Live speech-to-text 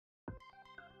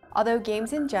Although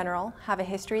games in general have a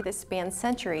history that spans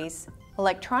centuries,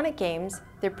 electronic games,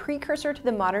 the precursor to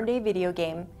the modern-day video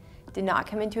game, did not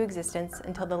come into existence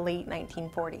until the late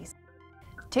 1940s.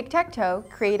 Tic-tac-toe,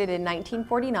 created in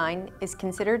 1949, is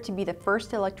considered to be the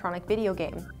first electronic video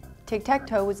game.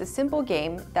 Tic-tac-toe was a simple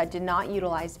game that did not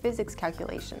utilize physics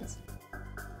calculations.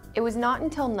 It was not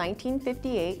until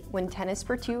 1958, when Tennis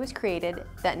for Two was created,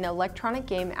 that an electronic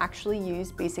game actually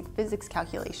used basic physics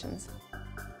calculations.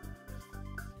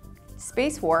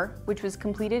 Spacewar, which was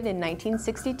completed in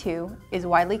 1962, is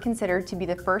widely considered to be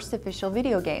the first official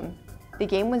video game. The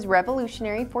game was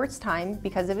revolutionary for its time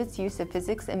because of its use of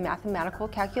physics and mathematical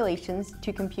calculations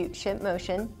to compute ship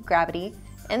motion, gravity,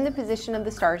 and the position of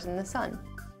the stars in the sun.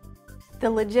 The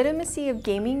legitimacy of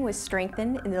gaming was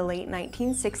strengthened in the late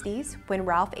 1960s when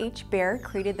Ralph H. Baer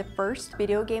created the first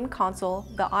video game console,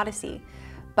 the Odyssey.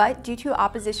 But due to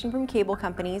opposition from cable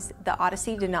companies, the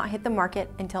Odyssey did not hit the market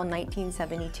until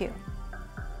 1972.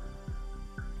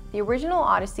 The original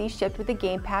Odyssey shipped with a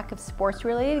game pack of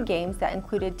sports-related games that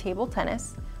included table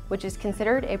tennis, which is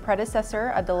considered a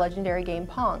predecessor of the legendary game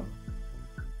Pong.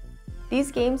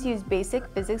 These games used basic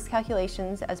physics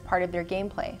calculations as part of their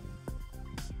gameplay.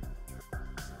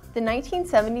 The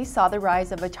 1970s saw the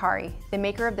rise of Atari, the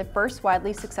maker of the first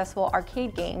widely successful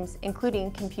arcade games,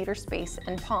 including Computer Space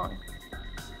and Pong.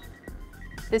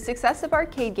 The success of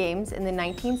arcade games in the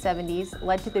 1970s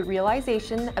led to the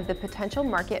realization of the potential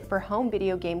market for home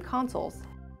video game consoles.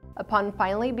 Upon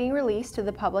finally being released to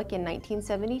the public in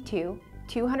 1972,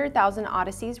 200,000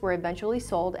 Odysseys were eventually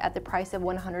sold at the price of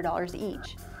 $100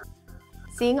 each.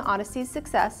 Seeing Odyssey's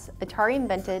success, Atari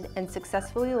invented and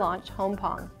successfully launched Home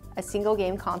Pong, a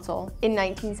single-game console, in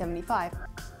 1975.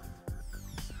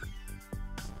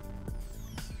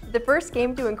 The first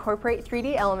game to incorporate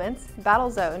 3D elements,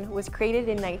 Battlezone, was created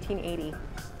in 1980.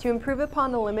 To improve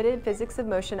upon the limited physics of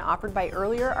motion offered by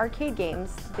earlier arcade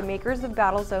games, the makers of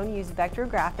Battlezone used vector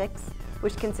graphics,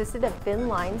 which consisted of thin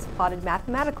lines plotted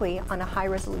mathematically on a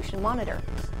high-resolution monitor.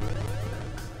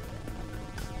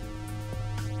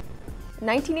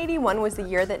 1981 was the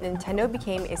year that Nintendo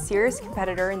became a serious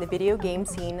competitor in the video game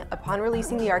scene upon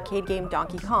releasing the arcade game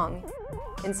Donkey Kong.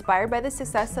 Inspired by the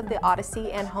success of the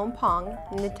Odyssey and Home Pong,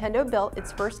 Nintendo built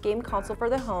its first game console for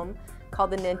the home,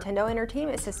 called the Nintendo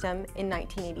Entertainment System, in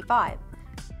 1985.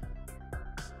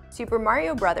 Super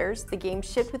Mario Bros., the game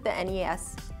shipped with the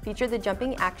NES, featured the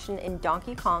jumping action in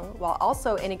Donkey Kong while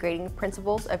also integrating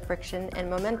principles of friction and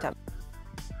momentum.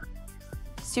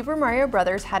 Super Mario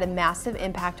Bros. Had a massive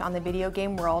impact on the video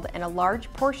game world, and a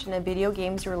large portion of video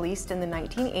games released in the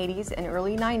 1980s and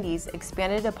early 90s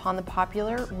expanded upon the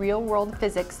popular real-world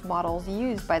physics models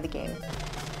used by the game.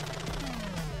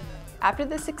 After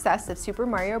the success of Super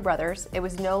Mario Bros., it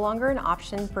was no longer an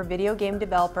option for video game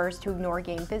developers to ignore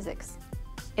game physics.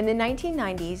 In the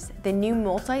 1990s, the new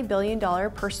multi-billion-dollar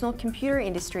personal computer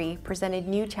industry presented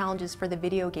new challenges for the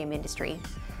video game industry.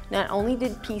 Not only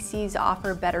did PCs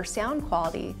offer better sound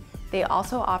quality, they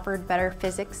also offered better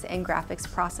physics and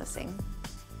graphics processing.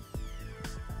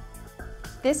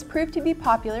 This proved to be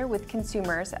popular with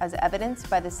consumers, as evidenced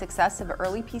by the success of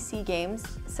early PC games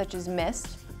such as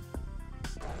Myst,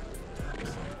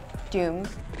 Doom,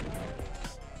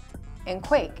 and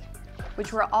Quake,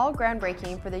 which were all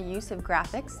groundbreaking for the use of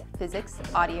graphics, physics,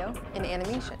 audio, and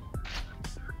animation.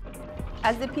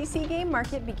 As the PC game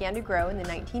market began to grow in the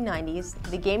 1990s,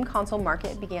 the game console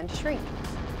market began to shrink.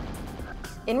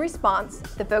 In response,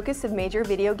 the focus of major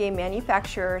video game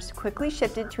manufacturers quickly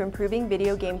shifted to improving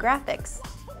video game graphics.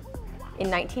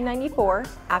 In 1994,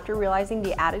 after realizing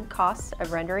the added costs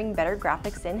of rendering better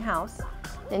graphics in-house,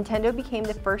 Nintendo became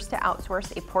the first to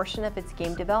outsource a portion of its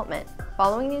game development.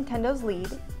 Following Nintendo's lead,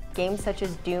 games such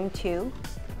as Doom 2,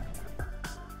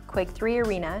 Quake 3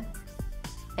 Arena,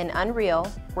 and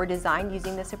Unreal were designed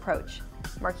using this approach,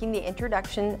 marking the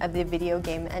introduction of the video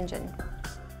game engine.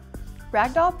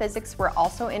 Ragdoll physics were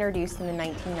also introduced in the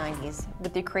 1990s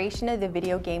with the creation of the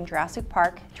video game Jurassic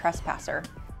Park: Trespasser.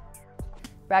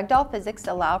 Ragdoll physics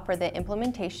allow for the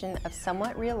implementation of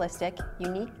somewhat realistic,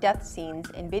 unique death scenes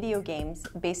in video games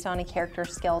based on a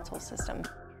character's skeletal system.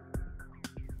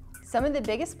 Some of the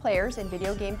biggest players in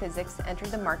video game physics entered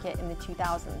the market in the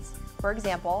 2000s. For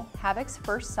example, Havok's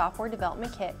first software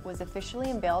development kit was officially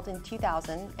unveiled in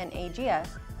 2000, and AGEA,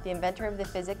 the inventor of the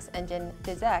physics engine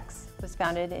PhysX, was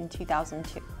founded in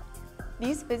 2002.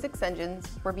 These physics engines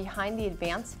were behind the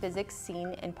advanced physics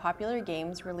seen in popular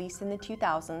games released in the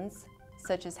 2000s,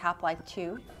 such as Half-Life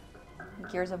 2,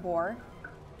 Gears of War,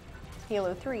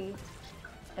 Halo 3,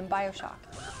 and BioShock.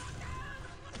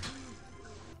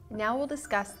 Now we'll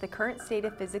discuss the current state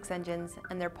of physics engines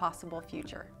and their possible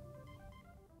future.